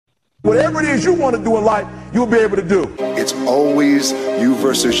whatever it is you want to do in life, you'll be able to do. It's always you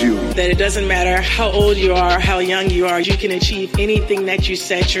versus you. That it doesn't matter how old you are, how young you are, you can achieve anything that you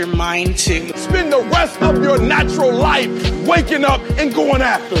set your mind to. Spend the rest of your natural life waking up and going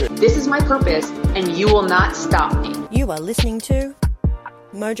after it. This is my purpose, and you will not stop me. You are listening to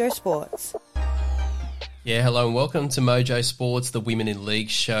Mojo Sports. Yeah, hello and welcome to Mojo Sports, the Women in League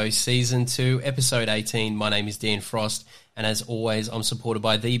show, Season 2, Episode 18. My name is Dan Frost, and as always, I'm supported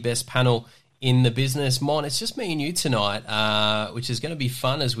by the best panel in the business. Mon, it's just me and you tonight, which is going to be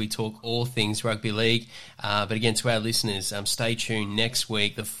fun as we talk all things rugby league. But again, to our listeners, stay tuned next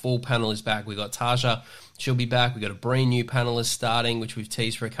week. The full panel is back. We've got Taja. She'll be back. We've got a brand new panelist starting, which we've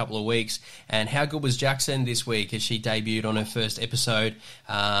teased for a couple of weeks. And how good was Jackson this week as she debuted on her first episode?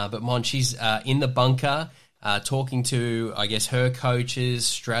 But Mon, she's in the bunker, talking to, I guess, her coaches,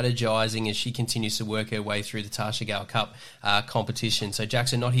 strategizing as she continues to work her way through the Tarsha Gale Cup competition. So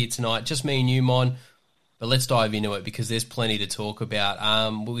Jackson not here tonight, just me and you, Mon. But let's dive into it because there's plenty to talk about.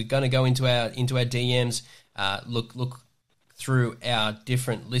 We're going to go into our DMs, look through our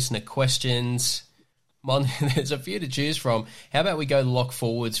different listener questions. Mon, there's a few to choose from. How about we go lock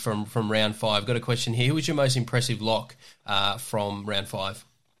forwards from round 5? Got a question here. Who was your most impressive lock from round 5?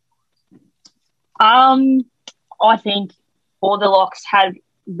 I think all the locks had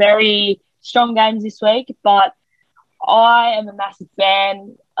very strong games this week, but I am a massive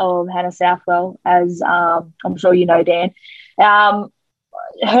fan of Hannah Southwell, as I'm sure you know, Dan.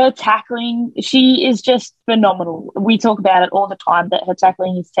 Her tackling, she is just phenomenal. We talk about it all the time that her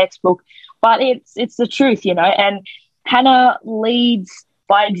tackling is textbook, but it's the truth, you know. And Hannah leads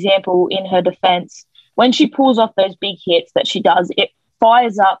by example in her defence. When she pulls off those big hits that she does, it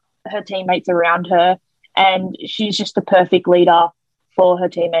fires up her teammates around her, and she's just the perfect leader for her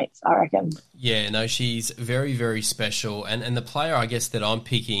teammates, I reckon. Yeah, no, she's very, very special. And the player, I guess, that I'm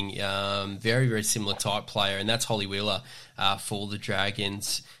picking, very, very similar type player, and that's Holly Wheeler for the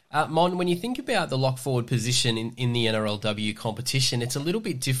Dragons. Mon, when you think about the lock forward position in the NRLW competition, it's a little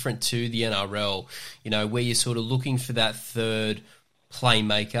bit different to the NRL, you know, where you're sort of looking for that third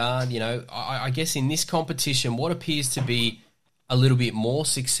playmaker. You know, I guess in this competition, what appears to be a little bit more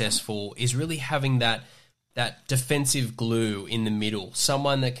successful is really having that defensive glue in the middle,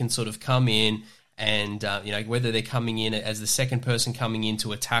 someone that can sort of come in and, you know, whether they're coming in as the second person coming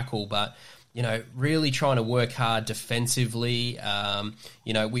into a tackle, but, you know, really trying to work hard defensively.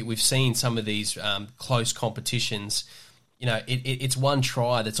 You know, we've seen some of these close competitions. You know, it's one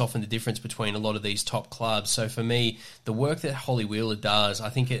try that's often the difference between a lot of these top clubs. So for me, the work that Holly Wheeler does, I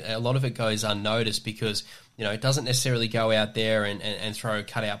think a lot of it goes unnoticed because, you know, it doesn't necessarily go out there and throw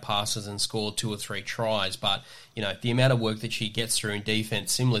cutout passes and score 2 or 3 tries. But, you know, the amount of work that she gets through in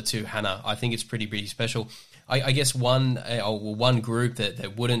defense, similar to Hannah, I think it's pretty special. I guess one group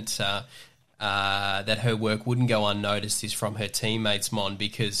that wouldn't, that her work wouldn't go unnoticed is from her teammates, Mon,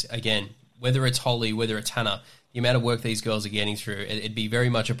 because, again, whether it's Holly, whether it's Hannah, the amount of work these girls are getting through, it'd be very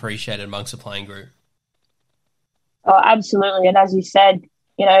much appreciated amongst the playing group. Oh, absolutely. And as you said,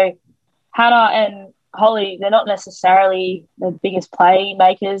 you know, Hannah and Holly, they're not necessarily the biggest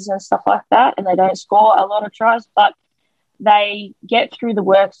playmakers and stuff like that, and they don't score a lot of tries, but they get through the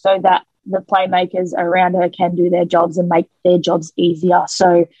work so that the playmakers around her can do their jobs and make their jobs easier.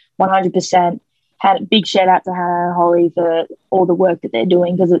 So 100%. Big shout out to Hannah and Holly for all the work that they're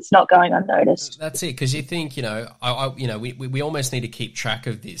doing because it's not going unnoticed. That's it, because you think, you know, we almost need to keep track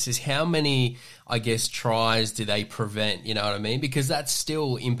of this. Is how many, I guess, tries do they prevent? You know what I mean? Because that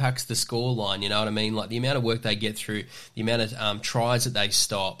still impacts the score line. You know what I mean? Like the amount of work they get through, the amount of tries that they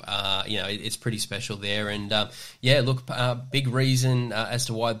stop. You know, it's pretty special there. And yeah, look, big reason as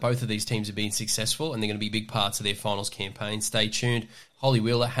to why both of these teams have been successful, and they're going to be big parts of their finals campaign. Stay tuned. Holly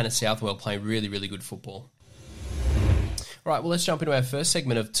Wheeler, Hannah Southwell playing really, really good football. All right, well, let's jump into our first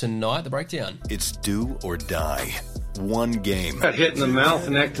segment of tonight, the breakdown. It's do or die. One game. Got hit in the mouth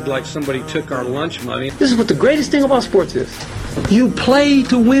and acted like somebody took our lunch money. This is what the greatest thing about sports is. You play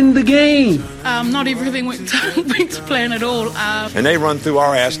to win the game. Not everything went to plan at all. And they run through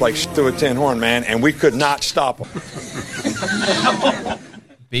our ass like through a tin horn, man, and we could not stop them.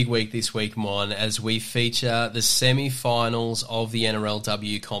 Big week this week, Mon, as we feature the semi-finals of the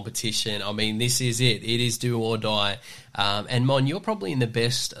NRLW competition. I mean, this is it. It is do or die. And, Mon, you're probably in the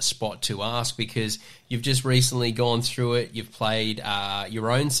best spot to ask because you've just recently gone through it. You've played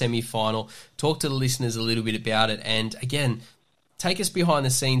your own semi-final. Talk to the listeners a little bit about it. And, again, take us behind the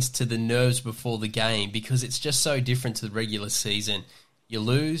scenes to the nerves before the game because it's just so different to the regular season. You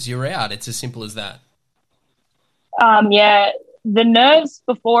lose, you're out. It's as simple as that. Yeah. The nerves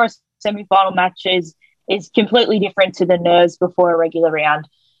before a semi-final match is completely different to the nerves before a regular round.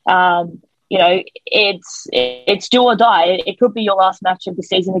 It's do or die. It could be your last match of the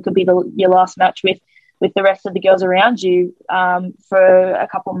season. It could be your last match with the rest of the girls around you for a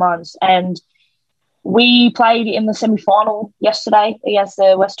couple of months. And we played in the semi-final yesterday against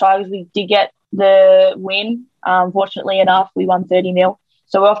the West Tigers. We did get the win. Fortunately enough, we won 30-0.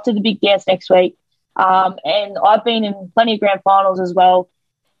 So we're off to the big dance next week. And I've been in plenty of grand finals as well.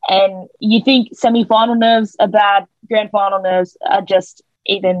 And you think semi-final nerves are bad, grand final nerves are just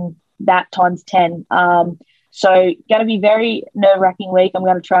even that times 10. So going to be very nerve-wracking week. I'm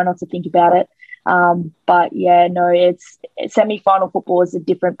going to try not to think about it. But yeah, no, it's semi-final football is a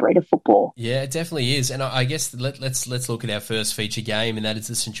different breed of football. Yeah, it definitely is. And I guess let's look at our first feature game, and that is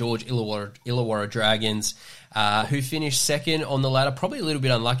the St George Illawarra Dragons, who finished second on the ladder. Probably a little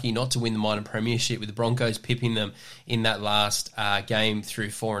bit unlucky not to win the minor premiership, with the Broncos pipping them in that last game through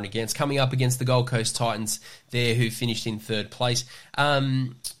for and against. Coming up against the Gold Coast Titans there, who finished in third place.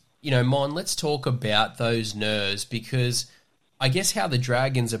 Mon, let's talk about those nerves, because I guess how the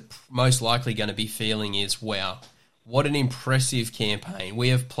Dragons are most likely going to be feeling is, wow, what an impressive campaign. We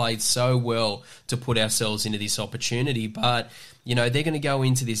have played so well to put ourselves into this opportunity, but, they're going to go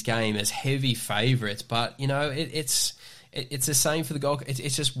into this game as heavy favourites, but, it's the same for the Gold Coast.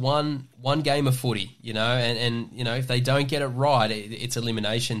 It's just one game of footy, and if they don't get it right, it's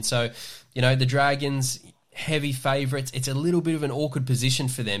elimination. So, the Dragons, heavy favourites. It's a little bit of an awkward position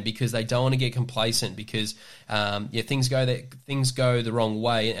for them because they don't want to get complacent because things go the wrong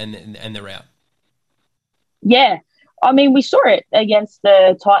way and they're out. Yeah, I mean, we saw it against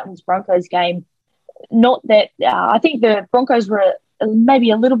the Titans-Broncos game. Not that I think the Broncos were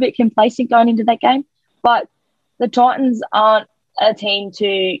maybe a little bit complacent going into that game, but the Titans aren't a team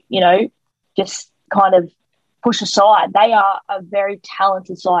to just kind of push aside. They are a very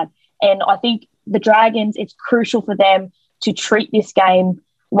talented side, and I think the Dragons, it's crucial for them to treat this game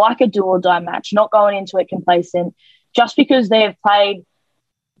like a do-or-die match, not going into it complacent. Just because they have played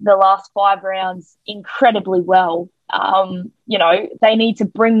the last 5 rounds incredibly well, they need to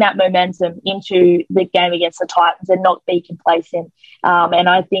bring that momentum into the game against the Titans and not be complacent. And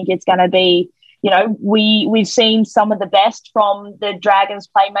I think it's going to be, we've seen some of the best from the Dragons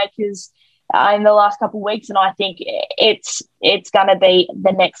playmakers in the last couple of weeks, and I think it's going to be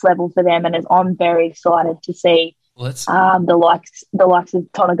the next level for them, and I'm very excited to see the likes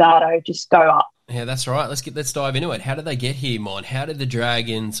of Tonegata just go up. Yeah, that's right. Let's dive into it. How did they get here, Mon? How did the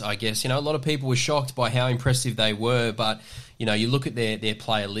Dragons, I guess, a lot of people were shocked by how impressive they were, but, you look at their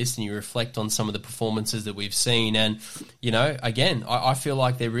player list and you reflect on some of the performances that we've seen, and, again, I feel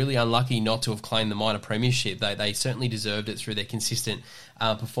like they're really unlucky not to have claimed the minor premiership. They certainly deserved it through their consistent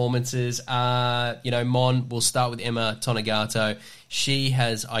performances. Mon, we'll start with Emma Tonegato. She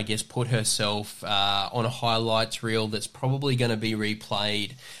has, I guess, put herself on a highlights reel that's probably going to be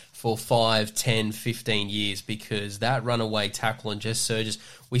replayed for 5, 10, 15 years, because that runaway tackle on Jess Surgis,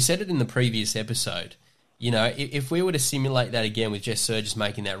 we said it in the previous episode, if we were to simulate that again with Jess Surgis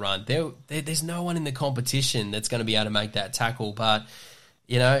making that run, there's no one in the competition that's going to be able to make that tackle. But,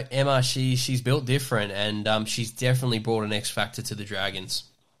 Emma, she's built different, and she's definitely brought an X factor to the Dragons.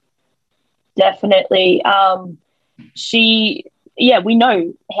 Definitely. We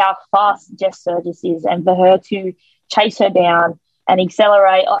know how fast Jess Surgis is, and for her to chase her down and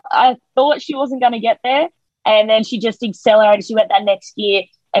accelerate. I thought she wasn't going to get there, and then she just accelerated. She went that next gear,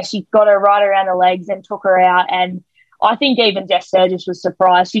 and she got her right around the legs and took her out. And I think even Jess Surgis was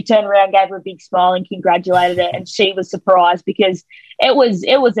surprised. She turned around, gave her a big smile and congratulated her, and she was surprised because it was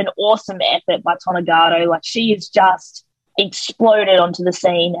an awesome effort by Tonegato. Like, she has just exploded onto the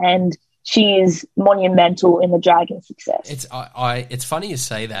scene, and she is monumental in the Dragons' success. It's funny you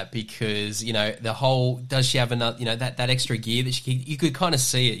say that because, the whole, does she have another, that extra gear that you could kind of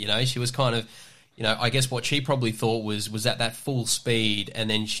see it, she was kind of, I guess what she probably thought was at that full speed, and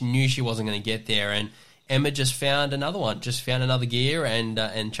then she knew she wasn't going to get there, and Emma just found another gear and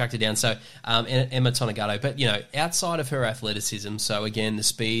tracked it down. So Emma Tonegato, but outside of her athleticism, so again the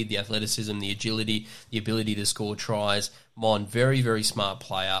speed, the athleticism, the agility, the ability to score tries, Mon, very, very smart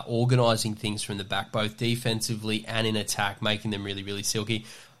player, organising things from the back, both defensively and in attack, making them really, really silky.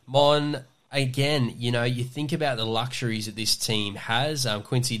 Mon, again, you think about the luxuries that this team has.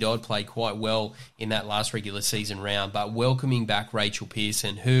 Quincy Dodd played quite well in that last regular season round, but welcoming back Rachel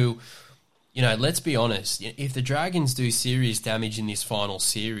Pearson, who, let's be honest, if the Dragons do serious damage in this final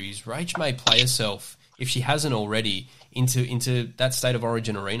series, Rach may play herself, if she hasn't already, into that State of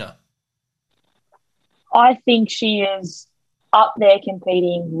Origin arena. I think she is up there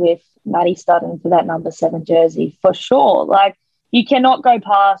competing with Maddie Studden for that number 7 jersey, for sure. Like, you cannot go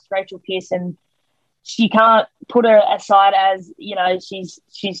past Rachel Pearson she can't put her aside as,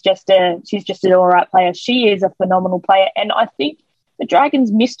 she's just an all right player. She is a phenomenal player. And I think the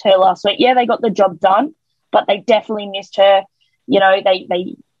Dragons missed her last week. Yeah, they got the job done, but they definitely missed her.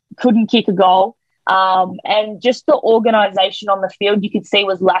 They couldn't kick a goal. And just the organisation on the field, you could see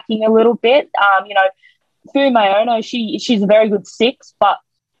was lacking a little bit. Fuimaono, she's a very good 6, but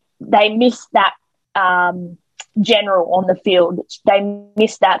they missed that general on the field. They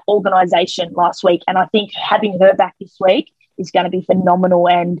missed that organisation last week. And I think having her back this week is going to be phenomenal,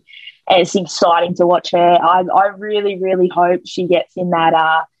 and it's exciting to watch her. I really, really hope she gets in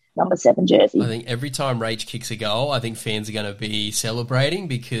that number 7 jersey. I think every time Rach kicks a goal, I think fans are going to be celebrating,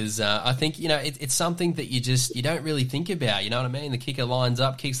 because I think, it's something that you don't really think about. You know what I mean? The kicker lines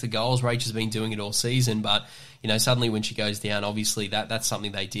up, kicks the goals. Rach has been doing it all season, but suddenly when she goes down, obviously that's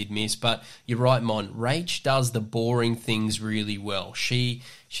something they did miss. But you're right, Mon. Rach does the boring things really well.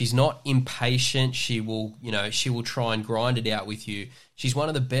 She's not impatient. She will try and grind it out with you. She's one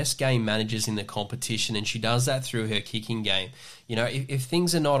of the best game managers in the competition, and she does that through her kicking game. If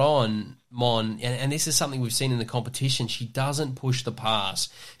things are not on, Mon, and this is something we've seen in the competition, she doesn't push the pass.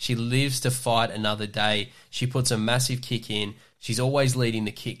 She lives to fight another day. She puts a massive kick in. She's always leading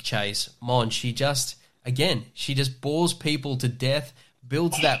the kick chase. Mon, she just bores people to death,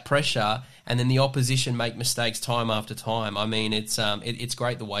 builds that pressure, and then the opposition make mistakes time after time. I mean, it's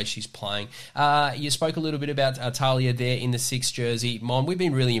great the way she's playing. You spoke a little bit about Talia there in the 6 jersey. Mon, we've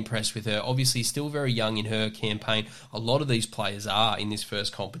been really impressed with her. Obviously, still very young in her campaign. A lot of these players are in this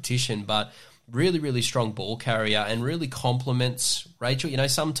first competition, but really, really strong ball carrier and really complements Rachel.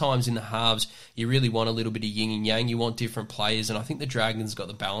 Sometimes in the halves, you really want a little bit of yin and yang. You want different players, and I think the Dragons got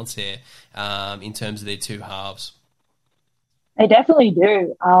the balance there in terms of their 2 halves. They definitely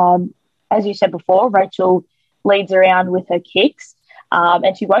do. As you said before, Rachel leads around with her kicks,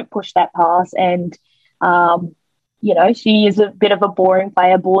 and she won't push that pass. And, she is a bit of a boring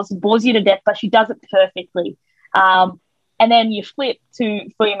player, bores you to death, but she does it perfectly. And then you flip to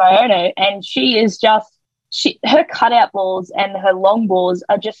Fuimaono, and she is her cutout balls and her long balls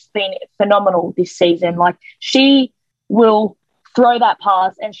are just been phenomenal this season. Like, she will throw that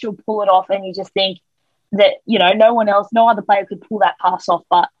pass and she'll pull it off, and you just think that, no other player could pull that pass off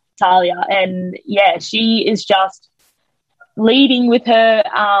but Talia. And, yeah, she is just leading with her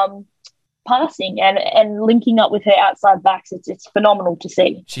passing and linking up with her outside backs. It's phenomenal to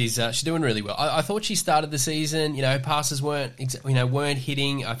see. She's doing really well. I thought she started the season, passes weren't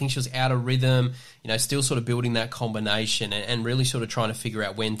hitting. I think she was out of rhythm, still sort of building that combination and really sort of trying to figure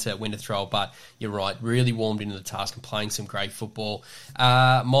out when to throw. But you're right, really warmed into the task and playing some great football.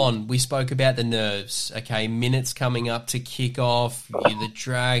 Mon, we spoke about the nerves. Okay, minutes coming up to kick off. You're the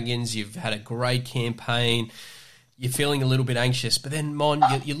Dragons. You've had a great campaign. You're feeling a little bit anxious, but then, Mon,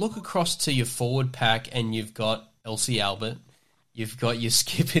 you look across to your forward pack and you've got Elsie Albert, you've got your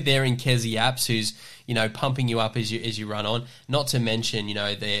skipper there in Kezie Apps, who's pumping you up as you run on. Not to mention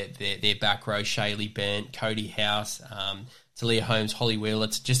their back row, Shaylee Bent, Cody House, Talia Holmes, Holly Wheeler,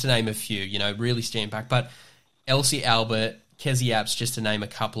 just to name a few. Really stand back. But Elsie Albert, Kezie Apps, just to name a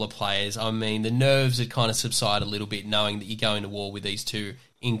couple of players. I mean, the nerves had kind of subside a little bit, knowing that you're going to war with these 2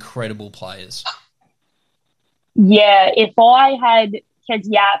 incredible players. Yeah, if I had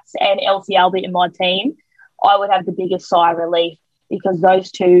Kezie Apps and Elsie Albert in my team, I would have the biggest sigh of relief, because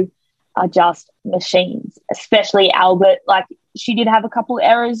those 2 are just machines, especially Albert. Like, she did have a couple of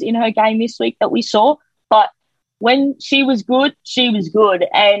errors in her game this week that we saw, but when she was good, she was good.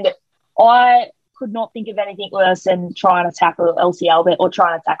 And I could not think of anything worse than trying to tackle Elsie Albert or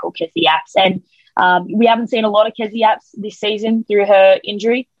trying to tackle Kezie Apps. And we haven't seen a lot of Kezie Apps this season through her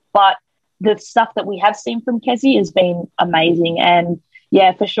injury, but the stuff that we have seen from Kezie has been amazing. And,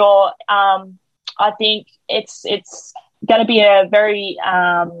 yeah, for sure, I think it's going to be a very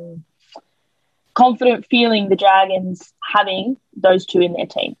confident feeling, the Dragons having those 2 in their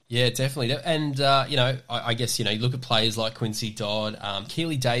team. Yeah, definitely. And, I guess, you look at players like Quincy Dodd,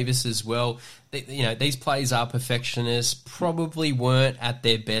 Keely Davis as well. These players are perfectionists, probably weren't at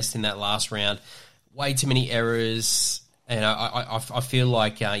their best in that last round. Way too many errors. And I feel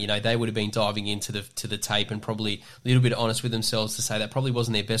like they would have been diving into the tape and probably a little bit honest with themselves to say that probably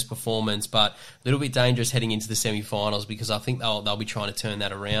wasn't their best performance, but a little bit dangerous heading into the semi-finals, because I think they'll be trying to turn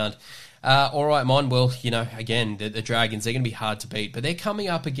that around. All right, Mon. Well, again, the Dragons, they're going to be hard to beat, but they're coming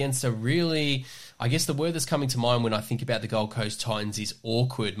up against a really, I guess the word that's coming to mind when I think about the Gold Coast Titans is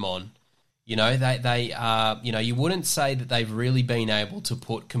awkward, Mon. They are, you wouldn't say that they've really been able to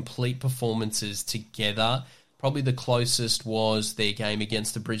put complete performances together, Probably the closest was their game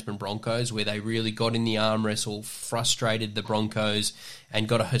against the Brisbane Broncos, where they really got in the arm wrestle, frustrated the Broncos, and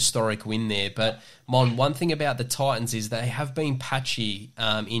got a historic win there. But, Mon, one thing about the Titans is they have been patchy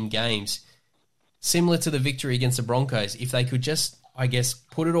in games. Similar to the victory against the Broncos, if they could just, I guess,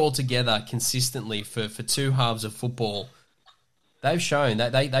 put it all together consistently for two halves of football, they've shown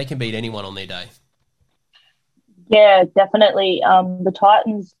that they can beat anyone on their day. Yeah, definitely. The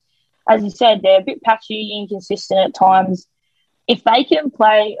Titans, as you said, they're a bit patchy, inconsistent at times. If they can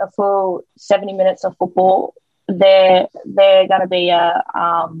play a full 70 minutes of football, they're going to be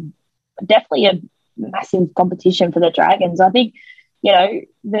definitely a massive competition for the Dragons. I think,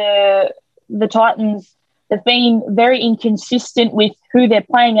 the Titans have been very inconsistent with who they're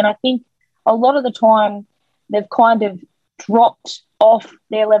playing, and I think a lot of the time they've kind of dropped off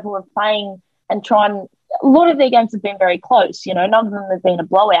their level of playing and a lot of their games have been very close. None of them have been a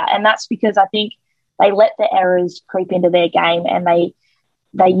blowout, and that's because I think they let the errors creep into their game, and they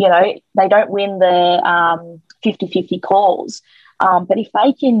don't win the 50-50 calls. But if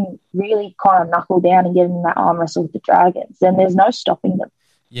they can really kind of knuckle down and get in that arm wrestle with the Dragons, then there's no stopping them.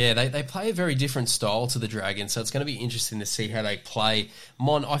 Yeah, they play a very different style to the Dragons, so it's going to be interesting to see how they play.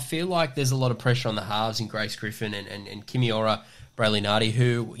 Mon, I feel like there's a lot of pressure on the halves in Grace Griffin and Kimiora Brayley-Nardi,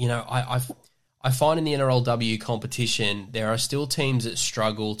 who, I find in the NRLW competition, there are still teams that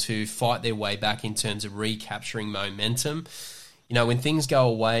struggle to fight their way back in terms of recapturing momentum. When things go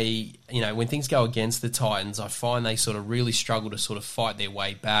away, when things go against the Titans, I find they sort of really struggle to sort of fight their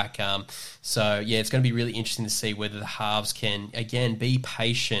way back. So, it's going to be really interesting to see whether the halves can, again, be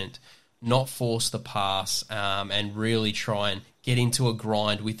patient, not force the pass, and really try and get into a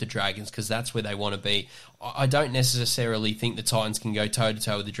grind with the Dragons, because that's where they want to be. I don't necessarily think the Titans can go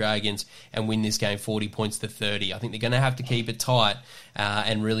toe-to-toe with the Dragons and win this game 40 points to 30. I think they're going to have to keep it tight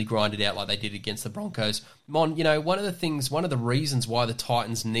and really grind it out like they did against the Broncos. Mon, one of the reasons why the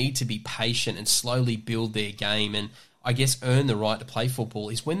Titans need to be patient and slowly build their game and, I guess, earn the right to play football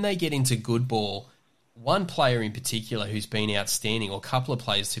is when they get into good ball. One player in particular who's been outstanding, or a couple of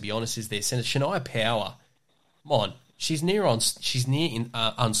players, to be honest, is their centre, Shania Power. Mon, she's near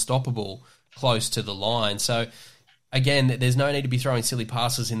unstoppable close to the line. So, again, there's no need to be throwing silly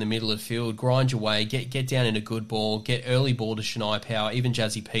passes in the middle of the field. Grind your way, get down in a good ball, get early ball to Shania Power, even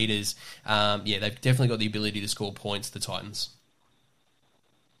Jazzy Peters. They've definitely got the ability to score points, the Titans.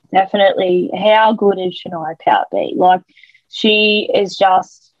 Definitely. How good is Shania Power be? She is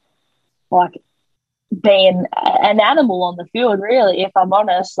just, being an animal on the field, really, if I'm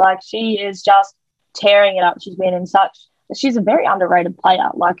honest. She is just tearing it up. She's a very underrated player.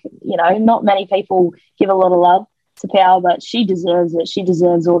 Not many people give a lot of love to Power, but she deserves it. She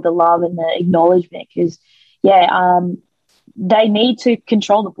deserves all the love and the acknowledgement because, they need to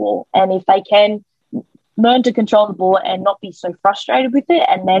control the ball. And if they can learn to control the ball and not be so frustrated with it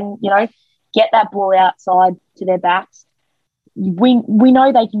and then, get that ball outside to their backs, we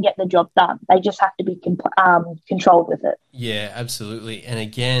know they can get the job done. They just have to be controlled with it. Yeah, absolutely. And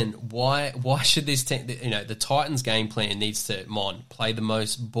again, why should this team? The Titans' game plan needs to play the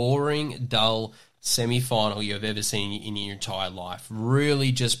most boring, dull semi-final you've ever seen in your entire life.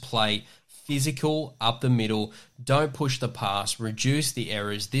 Really, just play physical up the middle. Don't push the pass. Reduce the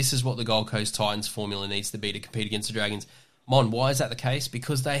errors. This is what the Gold Coast Titans formula needs to be to compete against the Dragons. Why is that the case?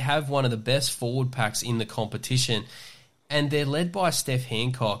 Because they have one of the best forward packs in the competition. And they're led by Steph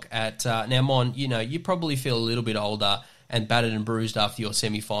Hancock at... now, Mon, you probably feel a little bit older and battered and bruised after your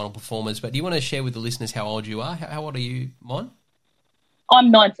semi-final performance, but do you want to share with the listeners how old you are? How old are you, Mon? I'm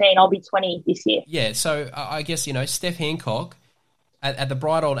 19. I'll be 20 this year. Yeah, so I guess, Steph Hancock, at the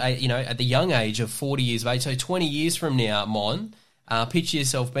bright old age, at the young age of 40 years of age, so 20 years from now, Mon, picture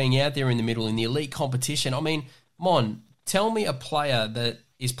yourself being out there in the middle in the elite competition. I mean, Mon, tell me a player that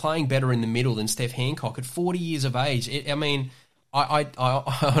is playing better in the middle than Steph Hancock at 40 years of age. I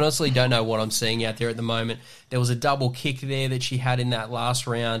honestly don't know what I'm seeing out there at the moment. There was a double kick there that she had in that last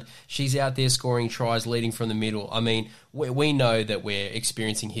round. She's out there scoring tries, leading from the middle. I mean, we know that we're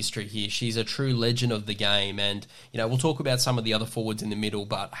experiencing history here. She's a true legend of the game. And, we'll talk about some of the other forwards in the middle,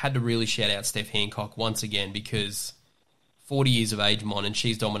 but had to really shout out Steph Hancock once again because 40 years of age, Mon, and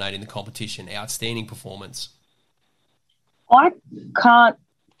she's dominating the competition. Outstanding performance. I can't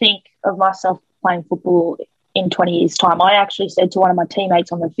think of myself playing football in 20 years' time. I actually said to one of my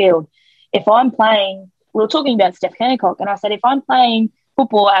teammates on the field, if I'm playing, we were talking about Steph Hancock, and I said, if I'm playing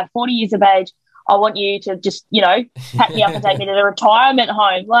football at 40 years of age, I want you to just, pat me up and take me to the retirement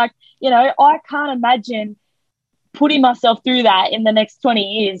home. I can't imagine putting myself through that in the next 20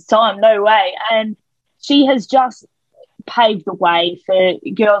 years' time. No way. And she has just paved the way for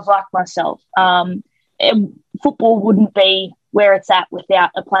girls like myself. football wouldn't be where it's at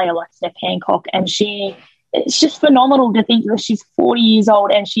without a player like Steph Hancock. And it's just phenomenal to think that she's 40 years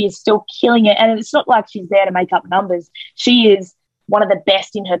old and she is still killing it. And it's not like she's there to make up numbers. She is one of the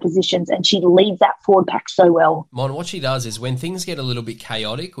best in her positions, and she leads that forward pack so well. Mon, what she does is when things get a little bit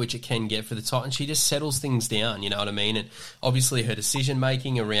chaotic, which it can get for the Titans, she just settles things down, you know what I mean? And obviously her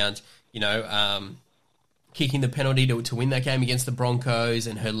decision-making around, kicking the penalty to win that game against the Broncos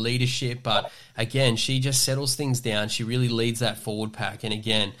and her leadership. But again, she just settles things down. She really leads that forward pack. And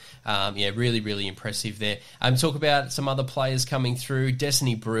again, really, really impressive there. Talk about some other players coming through.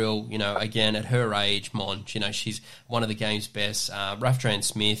 Destiny Brill, again, at her age, Mon, she's one of the game's best. Rafdran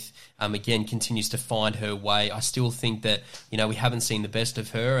Smith, again, continues to find her way. I still think that, we haven't seen the best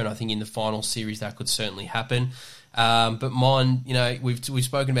of her. And I think in the final series that could certainly happen. But Mon, we've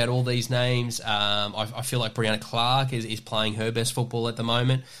spoken about all these names. I feel like Brianna Clark is playing her best football at the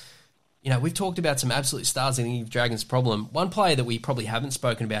moment. We've talked about some absolute stars in the Dragons' problem. One player that we probably haven't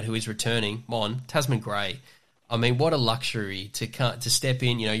spoken about who is returning, Mon, Tasman Gray. I mean, what a luxury to step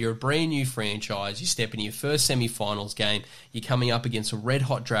in. You're a brand new franchise. You step into your first semi-finals game. You're coming up against a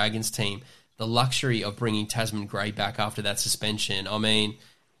red-hot Dragons team. The luxury of bringing Tasman Gray back after that suspension. I mean,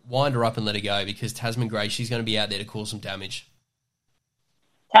 wind her up and let her go, because Tasman Gray, she's going to be out there to cause some damage.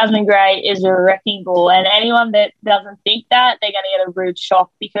 Tasman Gray is a wrecking ball, and anyone that doesn't think that, they're going to get a rude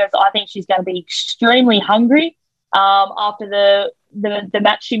shock, because I think she's going to be extremely hungry after the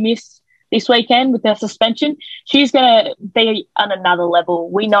match she missed this weekend with her suspension. She's going to be on another level.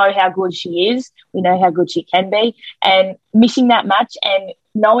 We know how good she is. We know how good she can be, and missing that match and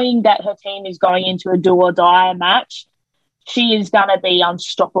knowing that her team is going into a do-or-die match, she is going to be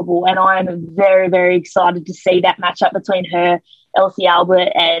unstoppable, and I am very, very excited to see that matchup between her, Elsie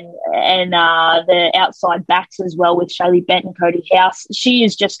Albert, and the outside backs as well with Shaylee Bent and Cody House. She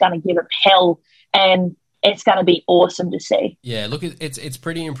is just going to give them hell, and it's going to be awesome to see. Yeah, look, it's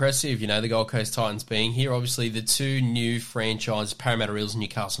pretty impressive, the Gold Coast Titans being here. Obviously, the two new franchises, Parramatta Eels and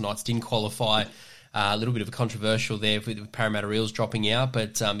Newcastle Knights, didn't qualify. A little bit of a controversial there with Parramatta Eels dropping out.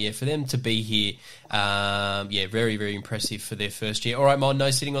 But, for them to be here, very, very impressive for their first year. All right, Mon, no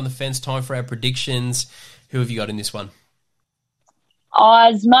sitting on the fence. Time for our predictions. Who have you got in this one?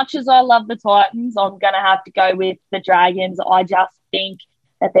 As much as I love the Titans, I'm going to have to go with the Dragons. I just think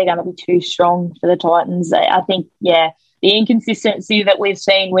that they're going to be too strong for the Titans. I think, the inconsistency that we've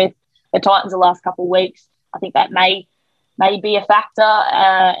seen with the Titans the last couple of weeks, I think that may be a factor,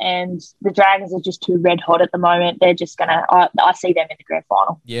 and the Dragons are just too red hot at the moment. They're just going to, I see them in the grand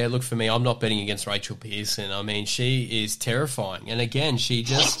final. Yeah, look, for me, I'm not betting against Rachel Pearson. I mean, she is terrifying. And again, she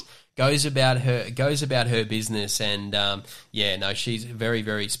just goes about her business, and she's a very,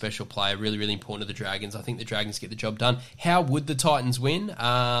 very special player, really, really important to the Dragons. I think the Dragons get the job done. How would the Titans win?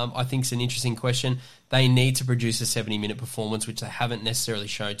 I think it's an interesting question. They need to produce a 70-minute performance, which they haven't necessarily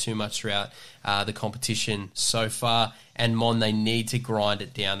shown too much throughout the competition so far. And Mon, they need to grind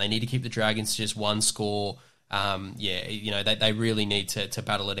it down. They need to keep the Dragons to just one score. They really need to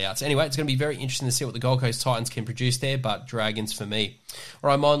battle it out. So anyway, it's going to be very interesting to see what the Gold Coast Titans can produce there, but Dragons for me. All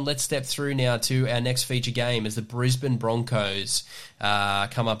right, Mon, let's step through now to our next feature game as the Brisbane Broncos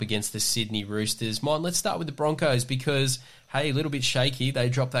come up against the Sydney Roosters. Mon, let's start with the Broncos because, hey, a little bit shaky. They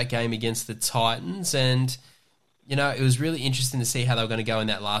dropped that game against the Titans, and it was really interesting to see how they were going to go in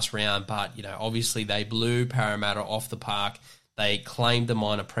that last round, but, obviously they blew Parramatta off the park. They claimed the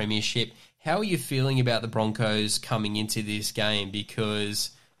minor premiership. How are you feeling about the Broncos coming into this game?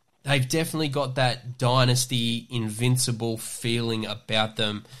 Because they've definitely got that dynasty, invincible feeling about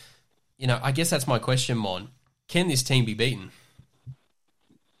them. I guess that's my question, Mon. Can this team be beaten?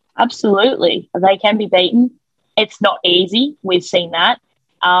 Absolutely. They can be beaten. It's not easy. We've seen that.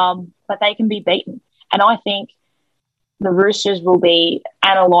 But they can be beaten. And I think the Roosters will be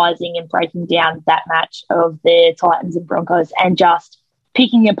analysing and breaking down that match of the Titans and Broncos and just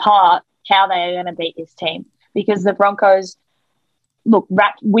picking apart how they are going to beat this team, because the Broncos, look,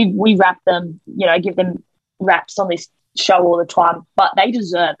 we wrap them, give them raps on this show all the time, but they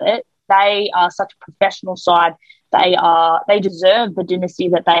deserve it. They are such a professional side. They deserve the dynasty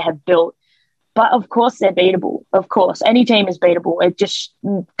that they have built. But of course they're beatable. Of course, any team is beatable. It just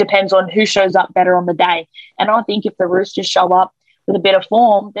depends on who shows up better on the day. And I think if the Roosters show up with a bit of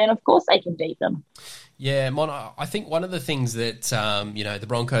form, then of course they can beat them. Yeah, Mon, I think one of the things that, the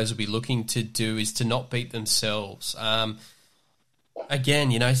Broncos will be looking to do is to not beat themselves.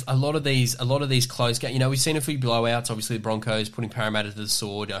 Again, a lot of these close games, we've seen a few blowouts, obviously the Broncos putting Parramatta to the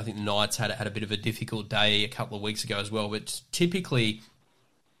sword. I think the Knights had a bit of a difficult day a couple of weeks ago as well, but typically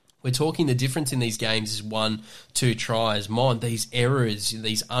We're talking the difference in these games is 1-2 tries. These errors,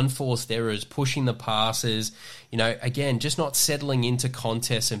 these unforced errors, pushing the passes, again, just not settling into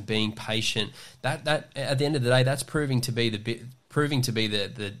contests and being patient. That at the end of the day, that's proving to be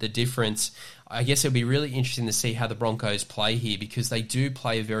the difference. I guess it'll be really interesting to see how the Broncos play here, because they do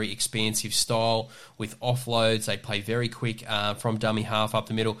play a very expansive style with offloads. They play very quick from dummy half up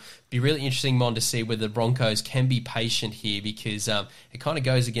the middle. Be really interesting, Mon, to see whether the Broncos can be patient here, because it kind of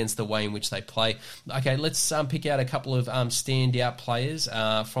goes against the way in which they play. Okay, let's pick out a couple of standout players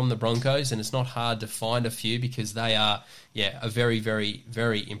from the Broncos, and it's not hard to find a few because they are, a very, very,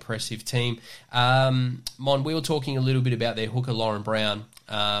 very impressive team. Mon, we were talking a little bit about their hooker, Lauren Brown.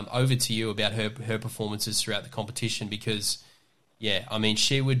 Over to you about her performances throughout the competition, because,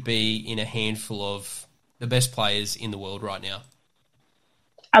 she would be in a handful of the best players in the world right now.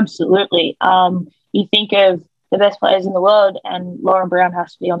 Absolutely. You think of the best players in the world, and Lauren Brown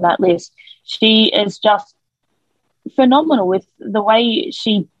has to be on that list. She is just phenomenal with the way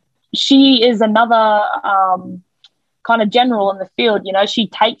she is another kind of general in the field. She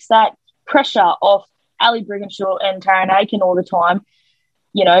takes that pressure off Ali Brigginshaw and Taryn Aiken all the time.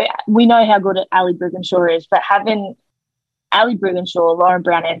 We know how good Ali Brigginshaw is, but having Ali Brigginshaw, Lauren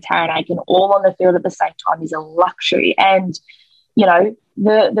Brown and Taryn Aiken all on the field at the same time is a luxury. And,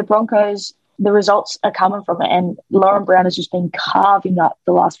 the Broncos, the results are coming from it. And Lauren Brown has just been carving up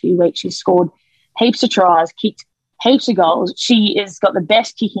the last few weeks. She's scored heaps of tries, kicked heaps of goals. She has got the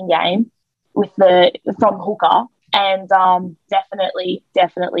best kicking game from hooker, and definitely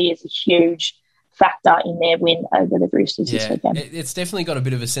is a huge factor in their win over the Roosters this weekend. It's definitely got a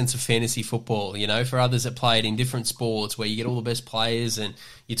bit of a sense of fantasy football, for others that play it in different sports where you get all the best players and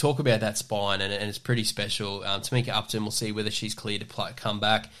you talk about that spine, and it's pretty special. Tamika Upton, we'll see whether she's clear to come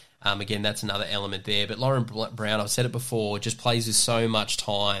back. Again, that's another element there. But Lauren Brown, I've said it before, just plays with so much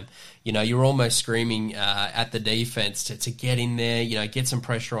time. You're almost screaming at the defense to get in there, get some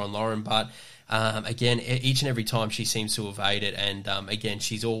pressure on Lauren, but again, each and every time she seems to evade it, and again,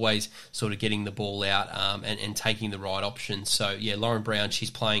 she's always sort of getting the ball out and taking the right options. So, Lauren Brown,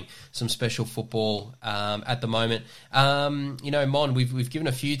 she's playing some special football at the moment. Mon, we've given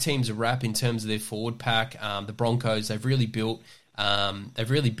a few teams a rap in terms of their forward pack. The Broncos, they've really built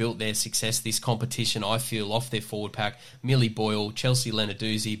their success this competition, I feel, off their forward pack. Millie Boyle, Chelsea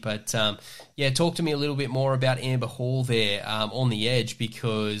Lenarduzzi, but talk to me a little bit more about Amber Hall there on the edge,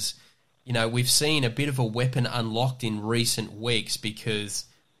 because we've seen a bit of a weapon unlocked in recent weeks, because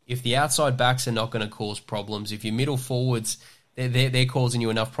if the outside backs are not going to cause problems, if your middle forwards, they're causing you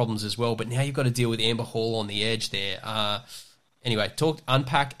enough problems as well, but now you've got to deal with Amber Hall on the edge there. Anyway,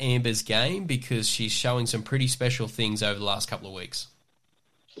 unpack Amber's game, because she's showing some pretty special things over the last couple of weeks.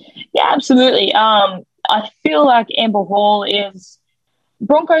 Yeah, absolutely. I feel like Amber Hall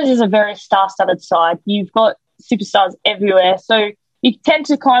Broncos is a very star-studded side. You've got superstars everywhere, so you tend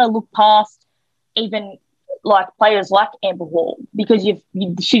to kind of look past even like players like Amber Hall, because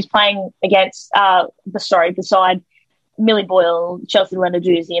she's playing against beside Millie Boyle, Chelsea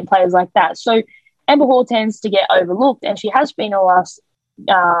Lenarduzzi, and players like that. So Amber Hall tends to get overlooked, and she has been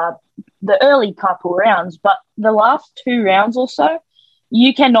the early couple rounds, but the last 2 rounds or so,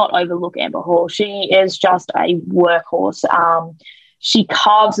 you cannot overlook Amber Hall. She is just a workhorse. She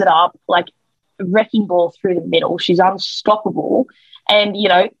carves it up like a wrecking ball through the middle. She's unstoppable. And,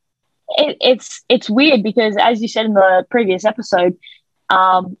 it's weird because, as you said in the previous episode,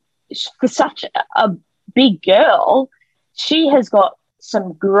 for such a big girl, she has got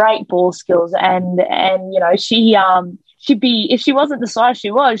some great ball skills, and she'd be, if she wasn't the size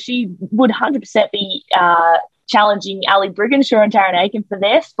she was, she would 100% be challenging Ali Brigginshaw and Taryn Aiken for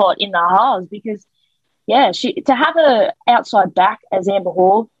their spot in the halves, because to have a outside back as Amber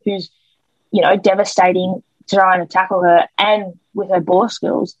Hall, who's devastating, trying to tackle her, and with her ball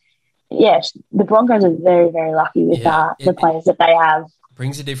skills, the Broncos are very, very lucky with the players that they have.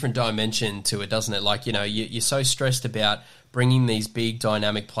 Brings a different dimension to it, doesn't it? Like, you're so stressed about bringing these big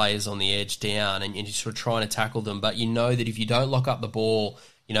dynamic players on the edge down, and you're sort of trying to tackle them, but you know that if you don't lock up the ball,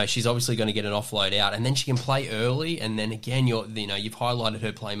 she's obviously going to get an offload out, and then she can play early, and then again, you've highlighted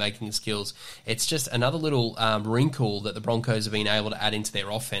her playmaking skills. It's just another little wrinkle that the Broncos have been able to add into their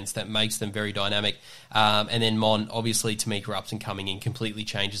offense that makes them very dynamic. And then Mon, obviously, Tamika Upton coming in completely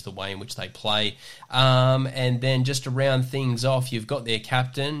changes the way in which they play. And then just to round things off, you've got their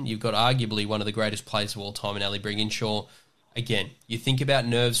captain, you've got arguably one of the greatest players of all time in Ali Brigginshaw. Again, you think about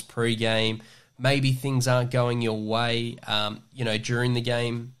nerves pre-game. Maybe things aren't going your way, during the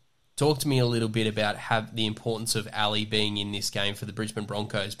game. Talk to me a little bit about the importance of Ali being in this game for the Brisbane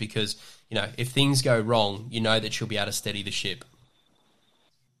Broncos, because, if things go wrong, that she'll be able to steady the ship.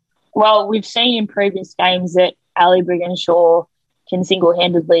 Well, we've seen in previous games that Ali Brigginshaw can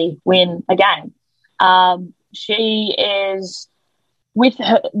single-handedly win a game. She is, with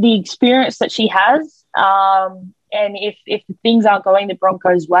the experience that she has, and if things aren't going the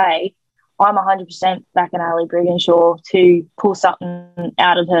Broncos' way, I'm 100% backing Ali Brigginshaw to pull something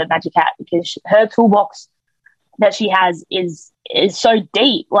out of her magic hat, because her toolbox that she has is so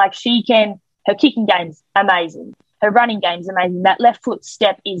deep. Like, her kicking game's amazing. Her running game's amazing. That left foot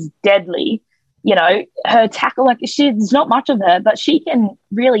step is deadly. You know, her tackle, there's not much of her, but she can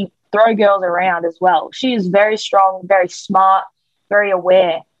really throw girls around as well. She is very strong, very smart, very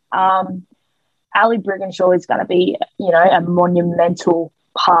aware. Ali Brigginshaw is going to be, a monumental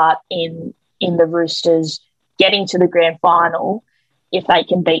part in the Roosters getting to the grand final, if they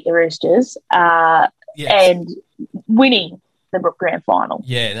can beat the Roosters, and winning the grand final.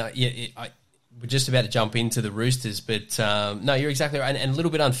 We're just about to jump into the Roosters, but no, you're exactly right. And a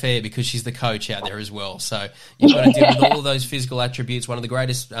little bit unfair because she's the coach out there as well. So you've got to deal with all of those physical attributes. One of the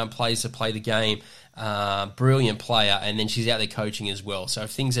greatest players to play the game, brilliant player, and then she's out there coaching as well. So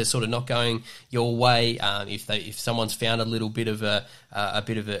if things are sort of not going your way, if someone's found a little bit of a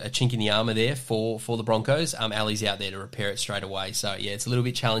chink in the armour there for the Broncos, Ali's out there to repair it straight away. So yeah, it's a little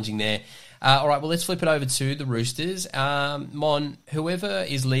bit challenging there. All right, well, let's flip it over to the Roosters. Mon, whoever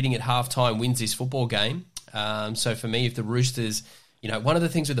is leading at halftime wins this football game. So for me, if the Roosters, one of the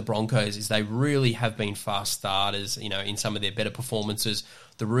things with the Broncos is they really have been fast starters, in some of their better performances.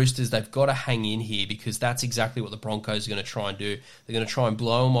 The Roosters, they've got to hang in here because that's exactly what the Broncos are going to try and do. They're going to try and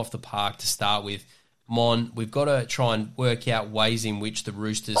blow them off the park to start with. Mon, we've got to try and work out ways in which the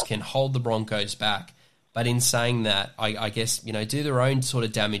Roosters can hold the Broncos back. But in saying that, I guess, do their own sort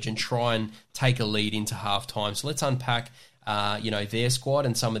of damage and try and take a lead into halftime. So let's unpack, their squad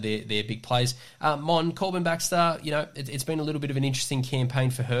and some of their big plays. Mon, Corbin Baxter, it's been a little bit of an interesting campaign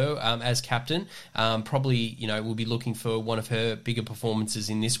for her as captain. Probably, we'll be looking for one of her bigger performances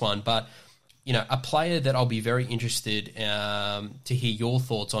in this one. But, a player that I'll be very interested to hear your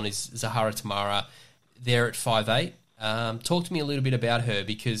thoughts on is Zahara Temara there at 5'8". Talk to me a little bit about her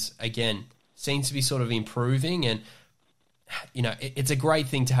because, again, seems to be sort of improving and, it's a great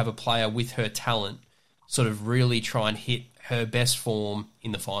thing to have a player with her talent sort of really try and hit her best form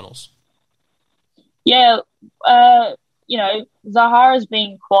in the finals. Yeah, Zahara's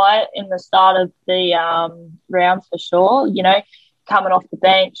been quiet in the start of the round for sure, coming off the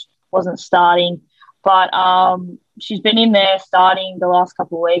bench, wasn't starting, but she's been in there starting the last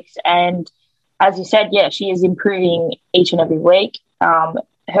couple of weeks and as you said, yeah, she is improving each and every week.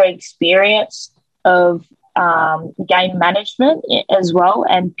 Her experience of game management as well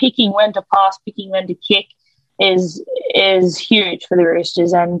and picking when to pass, picking when to kick is huge for the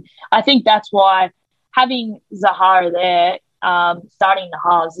Roosters. And I think that's why having Zahara there starting the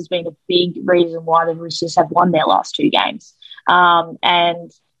halves has been a big reason why the Roosters have won their last two games. Apart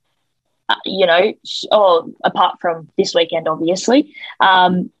from this weekend, obviously.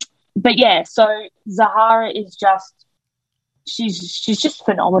 But yeah, so Zahara is she's just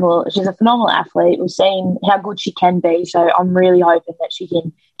phenomenal. She's a phenomenal athlete. We've seen how good she can be. So I'm really hoping that she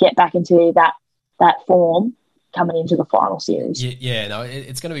can get back into that form coming into the final series.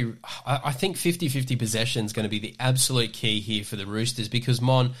 It's going to be, I think 50-50 possession is going to be the absolute key here for the Roosters because,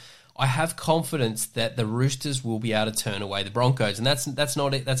 Mon, I have confidence that the Roosters will be able to turn away the Broncos, and that's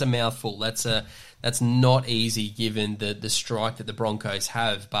a mouthful. That's not easy given the strike that the Broncos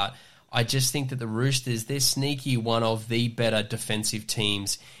have, but I just think that the Roosters, they're sneaky one of the better defensive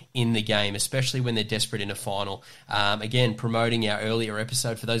teams in the game, especially when they're desperate in a final. Again, promoting our earlier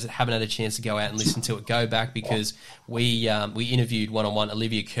episode, for those that haven't had a chance to go out and listen to it, go back because we interviewed one-on-one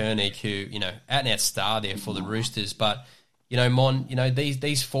Olivia Koenig, who, out-and-out star there for the Roosters, but Mon,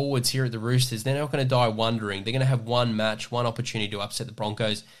 these forwards here at the Roosters, they're not going to die wondering. They're going to have one match, one opportunity to upset the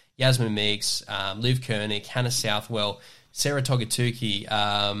Broncos. Yasmin Meeks, Liv Koenig, Hannah Southwell, Sarah Togatuki,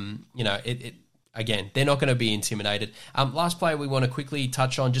 again, they're not going to be intimidated. Last player we want to quickly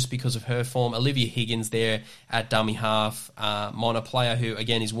touch on just because of her form, Olivia Higgins there at dummy half. Mon, a player who,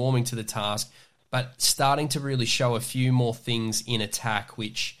 again, is warming to the task, but starting to really show a few more things in attack,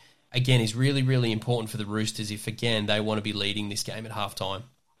 which, again, is really, really important for the Roosters if, again, they want to be leading this game at halftime.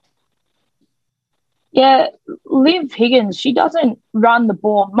 Yeah, Liv Higgins, she doesn't run the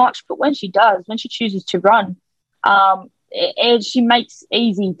ball much, but when she does, when she chooses to run, she makes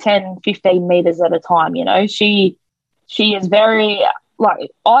easy 10, 15 metres at a time, She is very,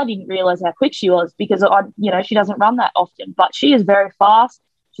 I didn't realise how quick she was because, she doesn't run that often, but she is very fast.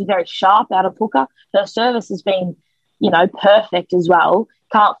 She's very sharp out of hooker. Her service has been, perfect as well.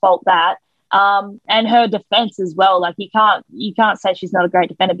 Can't fault that. And her defense as well. Like you can't say she's not a great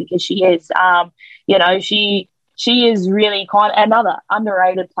defender because she is. She is really kind of another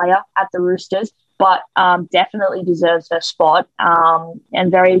underrated player at the Roosters, but definitely deserves her spot.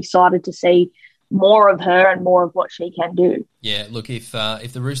 And very excited to see more of her and more of what she can do. Yeah, look, if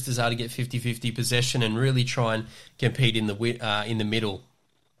the Roosters are to get 50-50 possession and really try and compete in the middle,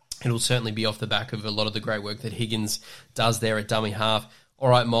 it'll certainly be off the back of a lot of the great work that Higgins does there at dummy half. All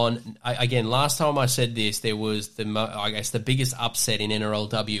right, Mon, again, last time I said this, there was the biggest upset in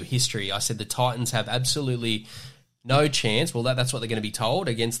NRLW history. I said the Titans have absolutely no chance. Well, that's what they're going to be told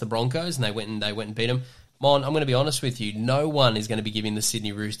against the Broncos, and they went and beat them. Mon, I'm going to be honest with you. No one is going to be giving the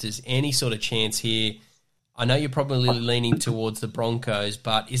Sydney Roosters any sort of chance here. I know you're probably leaning towards the Broncos,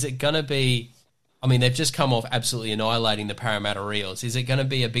 but is it going to be... I mean, they've just come off absolutely annihilating the Parramatta Eels. Is it going to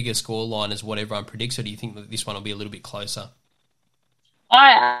be a bigger scoreline as what everyone predicts, or do you think that this one will be a little bit closer?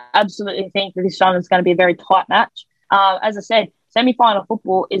 I absolutely think that this one is going to be a very tight match. As I said, semi-final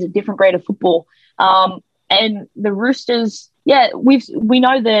football is a different grade of football. And the Roosters, we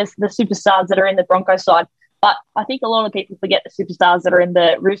know the superstars that are in the Broncos side, but I think a lot of people forget the superstars that are in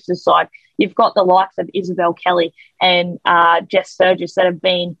the Roosters side. You've got the likes of Isabel Kelly and Jess Sturgis that have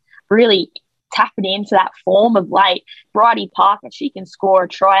been really tapping into that form of late. Bridie Parker, she can score a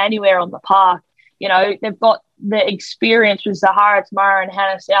try anywhere on the park. You know, they've got the experience with Zahara Tamara and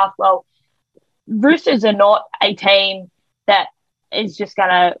Hannah Southwell. Roosters are not a team that is just going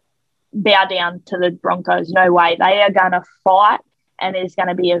to bow down to the Broncos. No way. They are going to fight, and it's going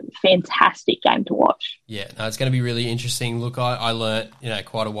to be a fantastic game to watch. Yeah, no, it's going to be really interesting. Look, I learnt,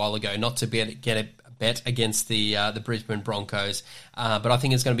 quite a while ago not to get a bet against the Brisbane Broncos, but I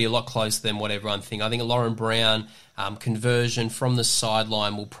think it's going to be a lot closer than what everyone thinks. I think a Lauren Brown conversion from the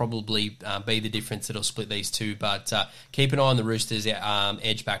sideline will probably be the difference that'll split these two, but keep an eye on the Roosters'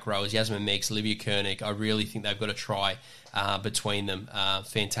 edge back rowers, Yasmin Meeks, Olivia Koenig. I really think they've got a try between them.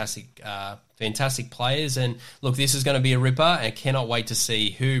 Fantastic players, and look, this is going to be a ripper, and I cannot wait to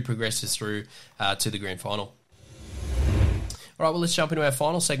see who progresses through to the grand final. All right, well, let's jump into our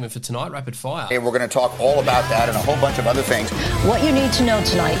final segment for tonight, Rapid Fire. Hey, we're going to talk all about that and a whole bunch of other things. What you need to know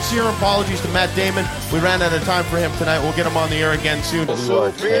tonight. Sincere apologies to Matt Damon. We ran out of time for him tonight. We'll get him on the air again soon. Oh,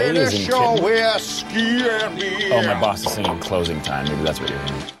 my boss is singing Closing Time. Maybe that's what you're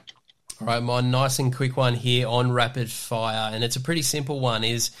hearing. All right, my nice and quick one here on Rapid Fire, and it's a pretty simple one,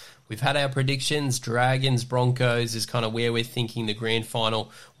 is we've had our predictions. Dragons, Broncos is kind of where we're thinking the grand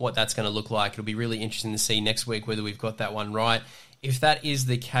final, what that's going to look like. It'll be really interesting to see next week whether we've got that one right. If that is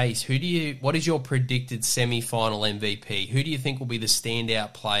the case, what is your predicted semi-final MVP? Who do you think will be the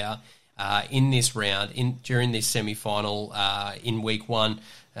standout player in this round, during this semi-final in week one?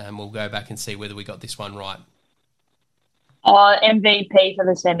 We'll go back and see whether we got this one right. MVP for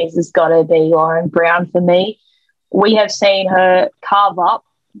the semis has got to be Lauren Brown for me. We have seen her carve up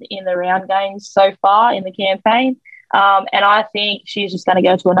in the round games so far in the campaign, and I think she's just going to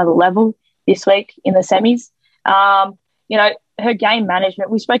go to another level this week in the semis. Her game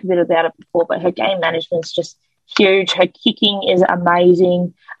management, we spoke a bit about it before, but her game management is just huge. Her kicking is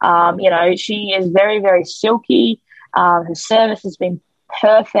amazing. She is very, very silky. Her service has been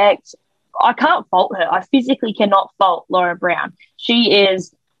perfect. I can't fault her. I physically cannot fault Laura Brown. She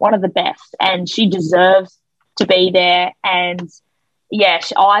is one of the best, and she deserves to be there. And,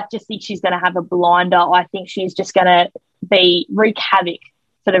 I just think she's going to have a blinder. I think she's just going to wreak havoc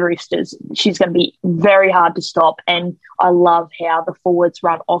for the Roosters. She's going to be very hard to stop, and I love how the forwards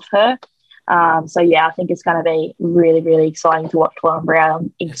run off her. I think it's going to be really, really exciting to watch Lauren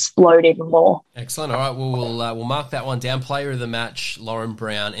Brown explode even more. Excellent. All right, we'll mark that one down. Player of the match, Lauren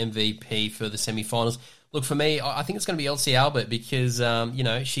Brown, MVP for the semi-finals. Look, for me, I think it's going to be Elsie Albert because,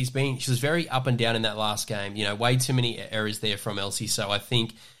 she was very up and down in that last game. Way too many errors there from Elsie. So I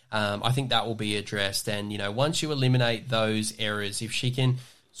think that will be addressed. And, once you eliminate those errors, if she can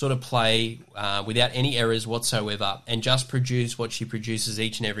sort of play without any errors whatsoever and just produce what she produces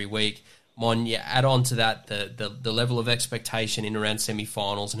each and every week, add on to that the level of expectation in around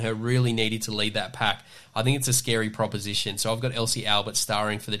semi-finals and her really needing to lead that pack. I think it's a scary proposition. So I've got Elsie Albert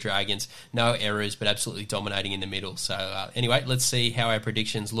starring for the Dragons. No errors, but absolutely dominating in the middle. So anyway, let's see how our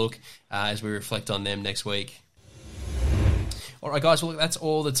predictions look as we reflect on them next week. All right, guys, well, that's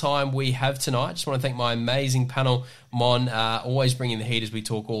all the time we have tonight. Just want to thank my amazing panel, Mon, always bringing the heat as we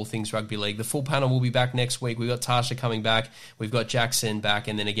talk all things rugby league. The full panel will be back next week. We've got Tasha coming back. We've got Jackson back.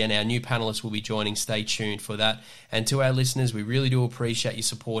 And then again, our new panelists will be joining. Stay tuned for that. And to our listeners, we really do appreciate your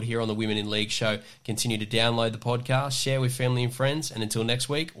support here on the Women in League show. Continue to download the podcast, share with family and friends. And until next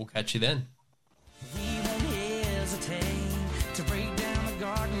week, we'll catch you then.